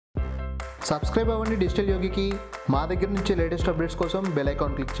Subscribe అవ్వండి digital యోగికి. మా దగ్గర నుంచి లేటెస్ట్ అప్డేట్స్ కోసం బెల్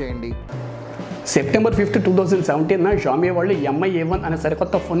ఐకాన్ క్లిక్ చేయండి. సెప్టెంబర్ 5, 2017 Xiaomi వాళ్ళు MI A1 అనే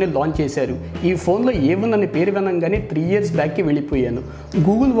సరికొత్త ఫోన్ని లాంచ్ చేశారు. ఈ ఫోన్లో A1 అనే పేరు వినంగానే 3 ఇయర్స్ బ్యాక్కి వెళ్ళిపోయాను.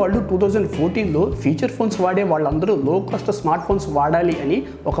 గూగుల్ వాళ్ళు 2014లో ఫీచర్ ఫోన్స్ వాడే వాళ్ళందరూ లో కాస్ట్ స్మార్ట్ ఫోన్స్ వాడాలి అని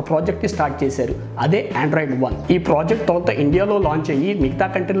ఒక ప్రాజెక్ట్ని స్టార్ట్ చేశారు. అదే Android One. ఈ ప్రాజెక్ట్ తర్వాత ఇండియాలో లాంచ్ అయ్యి మిగతా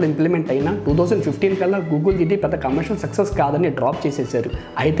కంట్రీలో ఇంప్లిమెంట్ అయిన 2015 కల్లా గూగుల్ ఇది పెద్ద కమర్షియల్ సక్సెస్ కాదని డ్రాప్ చేసేశారు.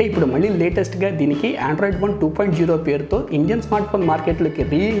 అయితే ఇప్పుడు మళ్ళీ లేటెస్ట్గా దీనికి Android One 2.0 పేరుతో ఇండియన్ స్మార్ట్ ఫోన్ మార్కెట్లోకి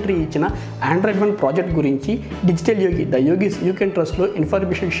రీఎంట్రీ ఇచ్చిన Android One ప్రాజెక్ట్ గురించి digital Yogi the yogis you can ట్రస్ట్లో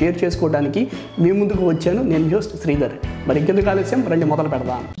information share చేసుకోవడానికి మీ ముందుకు వచ్చాను. నేను హోస్ట్ శ్రీధర్. మరి ఇంకెందుకు ఆలస్యం, రండి మొదలు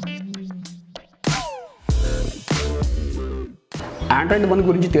పెడదాం. ఆండ్రాయిడ్ 1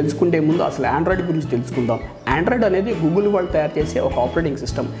 గురించి తెలుసుకుంటే ముందు అసలు ఆండ్రాయిడ్ గురించి తెలుసుకుందాం. ఆండ్రాయిడ్ అనేది గూగుల్ వాళ్ళు తయారు చేసే ఒక ఆపరేటింగ్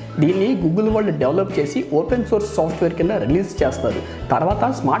సిస్టమ్. దీన్ని గూగుల్ వాళ్ళు డెవలప్ చేసి ఓపెన్ సోర్స్ సాఫ్ట్వేర్ కింద రిలీజ్ చేస్తారు.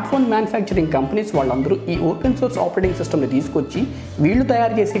 తర్వాత స్మార్ట్ ఫోన్ మ్యానుఫ్యాక్చరింగ్ కంపెనీస్ వాళ్ళందరూ ఈ ఓపెన్ సోర్స్ ఆపరేటింగ్ సిస్టమ్ని తీసుకొచ్చి వీళ్ళు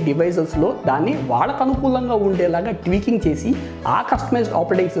తయారు చేసే డివైజెస్లో దాన్ని వాళ్ళకు అనుకూలంగా ఉండేలాగా ట్వీకింగ్ చేసి ఆ కస్టమైజ్డ్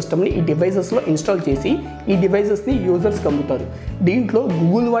ఆపరేటింగ్ సిస్టమ్ని ఈ డివైజెస్లో ఇన్స్టాల్ చేసి ఈ డివైజెస్ని యూజర్స్కి అమ్ముతారు. దీంట్లో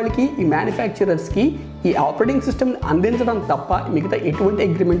గూగుల్ వాళ్ళకి ఈ మ్యానుఫ్యాక్చరర్స్కి ఈ ఆపరేటింగ్ సిస్టమ్ని అందించడం తప్ప మిగతా ఎటువంటి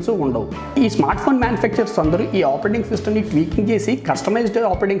అగ్రిమెంట్స్ ఉండవు. ఈ స్మార్ట్ ఫోన్ మ్యానుఫ్యాక్చరర్స్ అందరూ ఈ ఆపరేటింగ్ సిస్టమ్ని ట్వీకింగ్ చేసి కస్టమైజ్డ్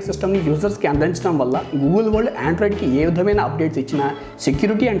ఆపరేటింగ్ సిస్టమ్ని యూజర్స్కి అందించడం వల్ల గూగుల్ వాళ్ళు ఆండ్రాయిడ్కి ఏ విధమైన అప్డేట్స్ ఇచ్చినా,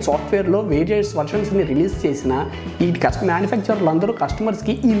 సెక్యూరిటీ అండ్ సాఫ్ట్వేర్లో వేరియస్ వర్షన్స్ని రిలీజ్ చేసినా ఈ మ్యానుఫ్యాక్చరర్లు అందరూ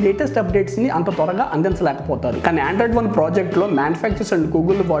కస్టమర్స్కి ఈ లేటెస్ట్ అప్డేట్స్ని అంత త్వరగా అందించలేకపోతారు. కానీ Android One ప్రాజెక్ట్లో మ్యానుఫ్యాక్చరర్స్ అండ్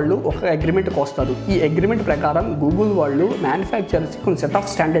గూగుల్ వాళ్ళు ఒక అగ్రిమెంట్కి వస్తారు. ఈ అగ్రిమెంట్ ప్రకారం గూగుల్ వాళ్ళు మ్యానుఫ్యాక్చరర్స్కి కొన్ని సెట్ ఆఫ్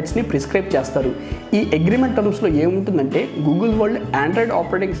స్టాండర్డ్స్ని ప్రిస్క్రైబ్ చేస్తారు. ఈ అగ్రిమెంట్ టర్మ్స్లో ఏముంటుందంటే గూగుల్ వాళ్ళు ఆండ్రాయిడ్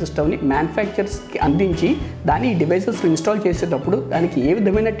ఆపరేటింగ్ సిస్టమ్ని మ్యానుఫ్యాక్చరర్స్కి అందించి దాన్ని ఈ డివైసెస్లో ఇన్స్టాల్ చేసేటప్పుడు దానికి ఏ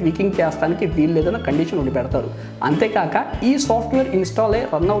విధమైన ట్వీకింగ్ చేస్తానికి వీళ్ళు ఏదైనా కండిషన్ ఉండి పెడతారు. అంతేకాక ఈ సాఫ్ట్వేర్ ఇన్స్టాల్ అయ్యి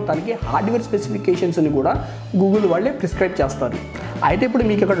రన్ అవడానికి హార్డ్వేర్ స్పెసిఫికేషన్స్ని కూడా గూగుల్ వాళ్ళే ప్రిస్క్రైబ్ చేస్తారు. అయితే ఇప్పుడు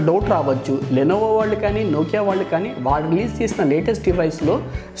మీకు ఇక్కడ డౌట్ రావచ్చు, లెనోవో వాళ్ళు కానీ నోకియా వాళ్ళు కానీ వాళ్ళు రిలీజ్ చేసిన లేటెస్ట్ డివైస్లో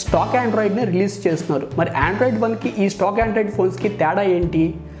స్టాక్ ఆండ్రాయిడ్ని రిలీజ్ చేస్తున్నారు. మరి Android Oneకి ఈ స్టాక్ ఆండ్రాయిడ్ ఫోన్స్కి తేడా ఏంటి?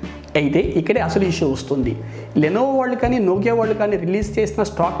 అయితే ఇక్కడే అసలు ఇష్యూ వస్తుంది. లెనోవో వాళ్ళు కానీ నోకియా వాళ్ళు కానీ రిలీజ్ చేసిన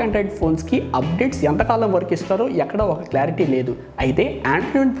స్టాక్ ఆండ్రాయిడ్ ఫోన్స్కి అప్డేట్స్ ఎంతకాలం వరకు ఇస్తారో ఎక్కడ ఒక క్లారిటీ లేదు. అయితే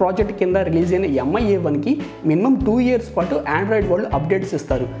ఆండ్రాయిడ్ ప్రాజెక్ట్ కింద రిలీజ్ అయిన MI A1కి మినిమం 2 ఇయర్స్ పాటు ఆండ్రాయిడ్ వాళ్ళు అప్డేట్స్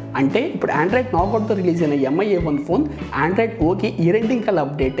ఇస్తారు. అంటే ఇప్పుడు ఆండ్రాయిడ్ నాకౌట్తో రిలీజ్ అయిన MI A1 ఫోన్ ఆండ్రాయిడ్ ఓకి ఈ రెండింగ్ కల్లా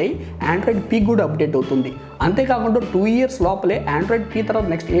అప్డేట్ అయ్యి ఆండ్రాయిడ్ పీ కూడా అప్డేట్ అవుతుంది. అంతేకాకుండా 2 ఇయర్స్ లోపలే ఆండ్రాయిడ్ పీ తర్వాత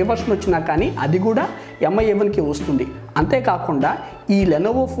నెక్స్ట్ ఏ వర్షన్ వచ్చినా కానీ అది కూడా MI A1కి వస్తుంది. అంతేకాకుండా ఈ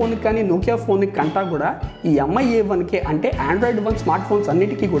లెనోవో ఫోన్ కానీ నోకియా ఫోన్ కంటా కూడా ఈ MI A1కి అంటే Android One స్మార్ట్ ఫోన్స్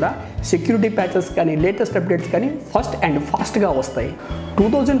అన్నిటికీ కూడా సెక్యూరిటీ ప్యాచెస్ కానీ లేటెస్ట్ అప్డేట్స్ కానీ ఫస్ట్ అండ్ ఫాస్ట్గా వస్తాయి.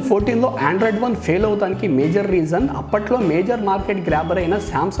 2014లో Android One ఫెయిల్ అవడానికి మేజర్ రీజన్ అప్పట్లో మేజర్ మార్కెట్ గ్రాబర్ అయిన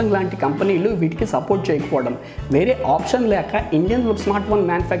శాంసంగ్ లాంటి కంపెనీలు వీటికి సపోర్ట్ చేయకపోవడం. వేరే ఆప్షన్ లేక ఇండియన్ స్మార్ట్ ఫోన్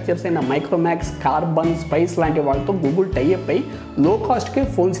మ్యానుఫ్యాక్చర్స్ అయిన మైక్రోమాక్స్, కార్బన్, స్పైస్ లాంటి వాళ్ళతో గూగుల్ టైఅప్ అయి లో కాస్ట్కి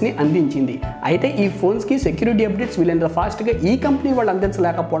ఫోన్స్ని అందించింది. అయితే ఈ ఫోన్స్కి సెక్యూరిటీ అప్డేట్స్ వీళ్ళంత ఫాస్ట్గా ఈ కంపెనీ వాళ్ళు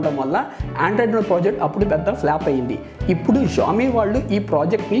అందించలేకపోవడం వల్ల Android One ప్రాజెక్ట్ అప్పుడు పెద్ద ఫ్లాప్ అయింది. ఇప్పుడు Xiaomi వాళ్ళు ఈ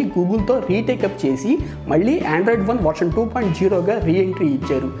ప్రాజెక్ట్ని గూగుల్తో రీటేకప్ చేసి మళ్ళీ Android One వర్షన్ 2.0గా రీఎంట్రీ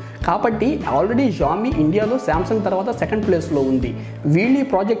ఇచ్చారు. కాబట్టి ఆల్రెడీ Xiaomi ఇండియాలో శాంసంగ్ తర్వాత సెకండ్ ప్లేస్లో ఉంది. వీళ్ళు ఈ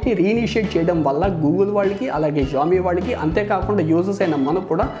ప్రాజెక్ట్ని రీఇనిషియేట్ చేయడం వల్ల గూగుల్ వాళ్ళకి అలాగే Xiaomi వాళ్ళకి అంతేకాకుండా యూజర్స్ అయిన మనకు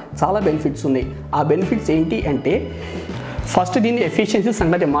కూడా చాలా బెనిఫిట్స్ ఉన్నాయి. ఆ బెనిఫిట్స్ ఏంటి అంటే ఫస్ట్ దీని ఎఫిషియన్సీ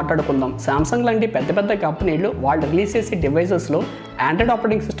సంగతి మాట్లాడుకుందాం. శాంసంగ్ లాంటి పెద్ద పెద్ద కంపెనీలు వాళ్ళు రిలీజ్ చేసే డివైజెస్లో ఆండ్రాయిడ్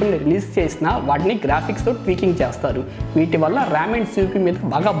ఆపరేటింగ్ సిస్టమ్ని రిలీజ్ చేసిన వాటిని గ్రాఫిక్స్తో ట్వీకింగ్ చేస్తారు. వీటి వల్ల ర్యామ్ అండ్ CPU మీద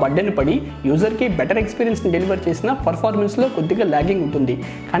బాగా బర్డెన్ పడి యూజర్కి బెటర్ ఎక్స్పీరియన్స్ని డెలివర్ చేసిన పర్ఫార్మెన్స్లో కొద్దిగా ల్యాగింగ్ ఉంటుంది.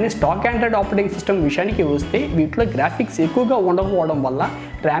 కానీ స్టాక్ ఆండ్రాయిడ్ ఆపరేటింగ్ సిస్టమ్ విషయానికి వస్తే వీటిలో గ్రాఫిక్స్ ఎక్కువగా ఉండకపోవడం వల్ల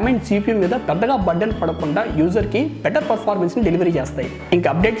ర్యామ్ అండ్ CPU మీద పెద్దగా బర్డెన్ పడకుండా యూజర్కి బెటర్ పర్ఫార్మెన్స్ని డెలివరీ చేస్తాయి. ఇంకా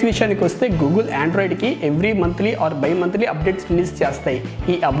అప్డేట్స్ విషయానికి వస్తే Google ఆండ్రాయిడ్కి every monthly or by monthly updates release చేస్తాయి.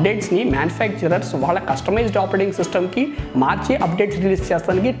 ఈ అప్డేట్స్ని మ్యానుఫ్యాక్చరర్స్ వాళ్ళ కస్టమైజ్డ్ ఆపరేటింగ్ సిస్టమ్కి మార్చి అప్డేట్స్ రిలీజ్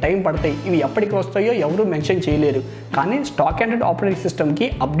చేస్తానికి టైం పడతాయి. ఇవి ఎప్పటికి వస్తాయో ఎవరు మెన్షన్ చేయలేరు. కానీ స్టాక్ ఆండ్రాయిడ్ ఆపరేటింగ్ సిస్టమ్కి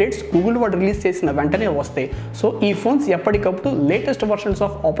అప్డేట్స్ గూగుల్ వాళ్ళు రిలీజ్ చేసిన వెంటనే వస్తాయి. సో ఈ ఫోన్స్ ఎప్పటికప్పుడు లేటెస్ట్ వర్షన్స్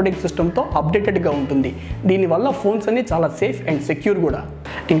ఆఫ్ ఆపరేటింగ్ సిస్టమ్తో అప్డేటెడ్గా ఉంటుంది. దీనివల్ల ఫోన్స్ అన్ని చాలా సేఫ్ అండ్ సెక్యూర్ కూడా.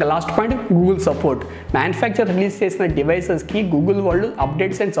 ఇంకా last point Google support. Manufacture release చేసిన డివైసెస్కి గూగుల్ వాళ్ళు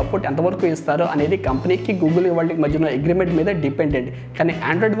అప్డేట్స్ అండ్ సపోర్ట్ ఎంతవరకు ఇస్తారో అనేది కంపెనీకి గూగుల్ వాళ్ళకి మధ్యన అగ్రిమెంట్ మీద డిపెండెంట్. కానీ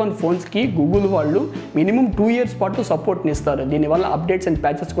Android One ఫోన్స్కి గూగుల్ వాళ్ళు మినిమం 2 ఇయర్స్ పాటు సపోర్ట్ని ఇస్తారు. దీనివల్ల అప్డేట్స్ అండ్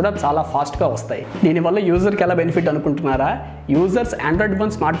ప్యాచెస్ కూడా చాలా ఫాస్ట్గా వస్తాయి. దీనివల్ల యూజర్కి ఎలా బెనిఫిట్ అనుకుంటున్నారా? యూజర్స్ Android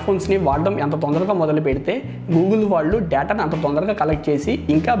One స్మార్ట్ ఫోన్స్ని వాడడం ఎంత తొందరగా మొదలు పెడితే గూగుల్ వాళ్ళు డేటాను అంత తొందరగా కలెక్ట్ చేసి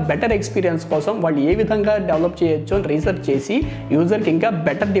ఇంకా బెటర్ ఎక్స్పీరియన్స్ కోసం వాళ్ళు ఏ విధంగా డెవలప్ చేయొచ్చు అని రీసెర్చ్ చేసి యూజర్కి ఇంకా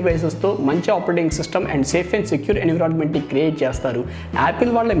బెటర్ బెటర్ డివైసెస్తో మంచి operating system and safe and secure ఎన్విరాన్మెంట్ని create చేస్తారు.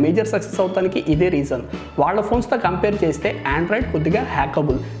 యాపిల్ వాళ్ళ మేజర్ సక్సెస్ అవడానికి ఇదే రీజన్. వాళ్ళ ఫోన్స్తో కంపేర్ చేస్తే ఆండ్రాయిడ్ కొద్దిగా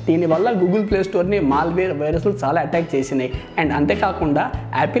హ్యాకబుల్. దీనివల్ల గూగుల్ ప్లే స్టోర్ని మాల్వేర్ వైరస్లు చాలా అటాక్ చేసినాయి. అండ్ అంతేకాకుండా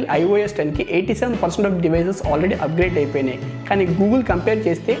యాపిల్ iOS 10కి 87% ఆఫ్ డివైసెస్ ఆల్రెడీ అప్గ్రేడ్ అయిపోయినాయి. కానీ గూగుల్ కంపేర్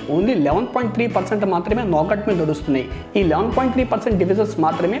చేస్తే ఓన్లీ 11.3% మాత్రమే నాకౌట్ మీద నడుస్తున్నాయి. ఈ 11.3% డివైసెస్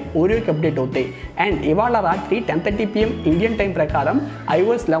మాత్రమే ఓరియోకి అప్డేట్ అవుతాయి. అండ్ ఇవాళ రాత్రి 10:30 PM ఇండియన్ టైం ప్రకారం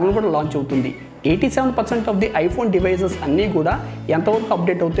iOS 11 కూడా లాంచ్ అవుతుంది. 87% ఆఫ్ ది ఐఫోన్ డివైసెస్ అన్నీ కూడా ఎంతవరకు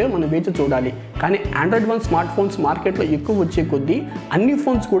అప్డేట్ అవుతాయో మనం వేచి చూడాలి. కానీ ఆండ్రాయిడ్ 1 స్మార్ట్ ఫోన్స్ మార్కెట్లో ఎక్కువ వచ్చే కొద్దీ అన్ని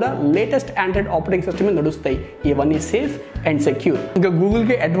ఫోన్స్ కూడా లేటెస్ట్ ఆండ్రాయిడ్ ఆపరేటింగ్ సిస్టమే నడుస్తాయి. ఇవన్నీ సేఫ్ అండ్ సెక్యూర్. ఇంకా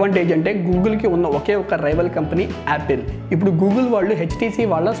గూగుల్కి అడ్వాంటేజ్ అంటే గూగుల్కి ఉన్న ఒకే ఒక రైవల్ కంపెనీ యాపిల్. ఇప్పుడు గూగుల్ వాళ్ళు HTC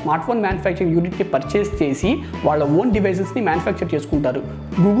వాళ్ళ స్మార్ట్ ఫోన్ మ్యానుఫ్యాక్చరింగ్ యూనిట్ని పర్చేస్ చేసి వాళ్ళ ఓన్ డివైసెస్ని మ్యానుఫ్యాక్చర్ చేసుకుంటారు.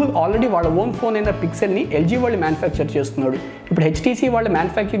 గూగుల్ ఆల్రెడీ వాళ్ళ ఓన్ ఫోన్ అయిన పిక్సెల్ని LG వాళ్ళు మ్యానుఫ్యాక్చర్ చేస్తున్నాడు. ఇప్పుడు HTC వాళ్ళ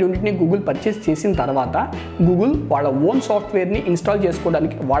మ్యానుఫ్యాక్చరింగ్ యూనిట్ని గూగుల్ పర్చేస్ చేసిన తర్వాత గూగుల్ వాళ్ళ ఓన్ సాఫ్ట్వేర్ని ఇన్స్టాల్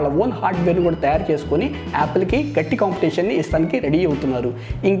చేసుకోవడానికి వాళ్ళ ఓన్ హార్డ్వేర్ని కూడా తయారు చేసుకొని యాపిల్కి గట్టి కాంపిటీషన్ని ఇస్తానికి రెడీ అవుతున్నారు.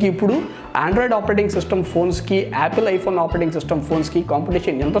 ఇంక ఇప్పుడు Android operating system ఫోన్స్కి Apple iPhone operating system ఫోన్స్కి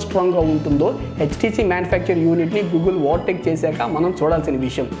competition ఎంత స్ట్రాంగ్గా ఉంటుందో HTC మ్యానుఫ్యాక్చర్ యూనిట్ని గూగుల్ ఓవర్టేక్ చేశాక మనం చూడాల్సిన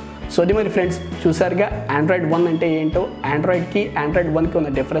విషయం. సో అది మరి ఫ్రెండ్స్, చూసారుగా ఆండ్రాయిడ్ 1 అంటే ఏంటో, ఆండ్రాయిడ్కి ఆండ్రాయిడ్ 1కి ఉన్న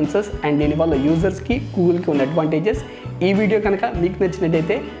డిఫరెన్సెస్ అండ్ దీనివల్ల యూజర్స్కి గూగుల్కి ఉన్న అడ్వాంటేజెస్. ఈ వీడియో కనుక మీకు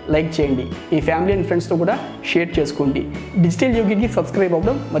నచ్చినట్టయితే లైక్ చేయండి, ఈ ఫ్యామిలీ అండ్ ఫ్రెండ్స్తో కూడా షేర్ చేసుకోండి. డిజిటల్ యోగికి సబ్స్క్రైబ్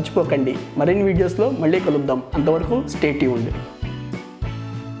అవ్వడం మర్చిపోకండి. మరిన్ని వీడియోస్లో మళ్ళీ కలుద్దాం. అంతవరకు స్టే ట్యూన్డ్.